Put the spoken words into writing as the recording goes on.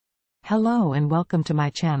Hello and welcome to my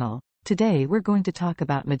channel. Today we're going to talk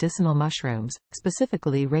about medicinal mushrooms,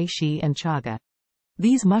 specifically Reishi and Chaga.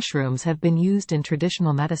 These mushrooms have been used in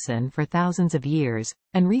traditional medicine for thousands of years,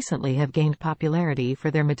 and recently have gained popularity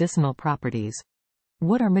for their medicinal properties.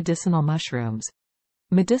 What are medicinal mushrooms?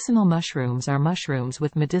 Medicinal mushrooms are mushrooms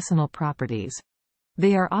with medicinal properties.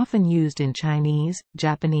 They are often used in Chinese,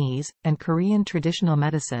 Japanese, and Korean traditional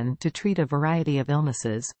medicine to treat a variety of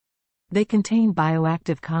illnesses. They contain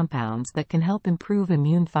bioactive compounds that can help improve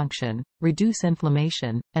immune function, reduce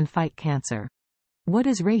inflammation, and fight cancer. What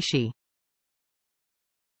is reishi?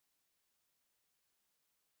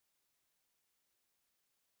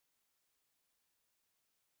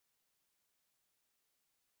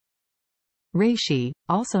 Reishi,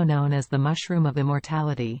 also known as the mushroom of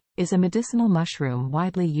immortality, is a medicinal mushroom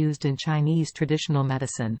widely used in Chinese traditional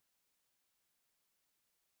medicine.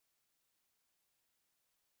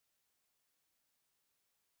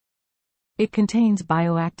 It contains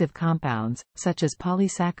bioactive compounds, such as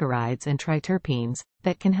polysaccharides and triterpenes,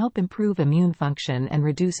 that can help improve immune function and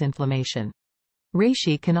reduce inflammation.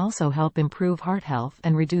 Reishi can also help improve heart health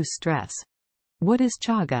and reduce stress. What is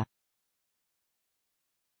chaga?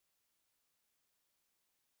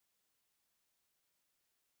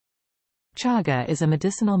 Chaga is a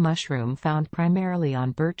medicinal mushroom found primarily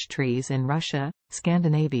on birch trees in Russia,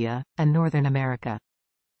 Scandinavia, and Northern America.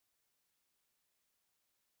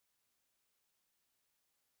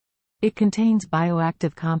 It contains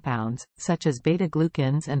bioactive compounds, such as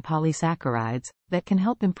beta-glucans and polysaccharides, that can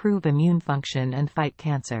help improve immune function and fight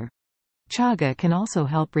cancer. Chaga can also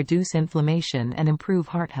help reduce inflammation and improve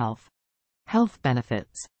heart health. Health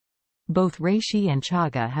benefits. Both reishi and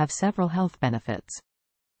chaga have several health benefits.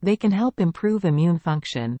 They can help improve immune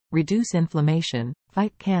function, reduce inflammation,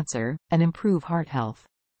 fight cancer, and improve heart health.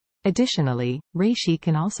 Additionally, reishi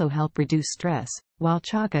can also help reduce stress, while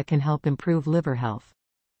chaga can help improve liver health.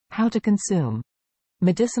 How to consume.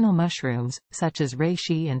 Medicinal mushrooms, such as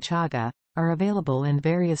reishi and chaga, are available in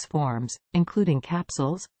various forms, including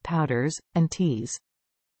capsules, powders, and teas.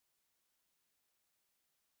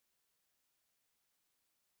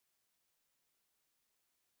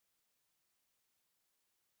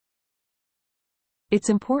 It's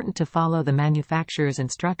important to follow the manufacturer's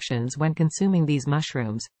instructions when consuming these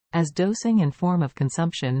mushrooms, as dosing and form of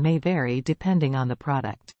consumption may vary depending on the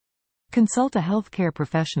product. Consult a healthcare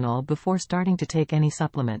professional before starting to take any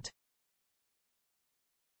supplement.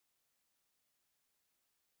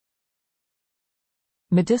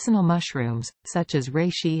 Medicinal mushrooms, such as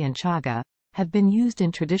reishi and chaga, have been used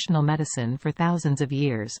in traditional medicine for thousands of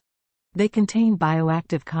years. They contain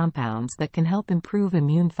bioactive compounds that can help improve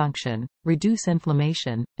immune function, reduce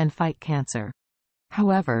inflammation, and fight cancer.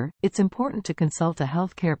 However, it's important to consult a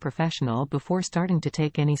healthcare professional before starting to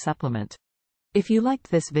take any supplement. If you liked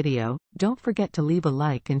this video, don't forget to leave a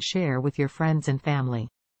like and share with your friends and family.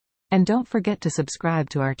 And don't forget to subscribe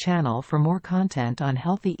to our channel for more content on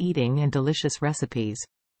healthy eating and delicious recipes.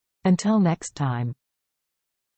 Until next time.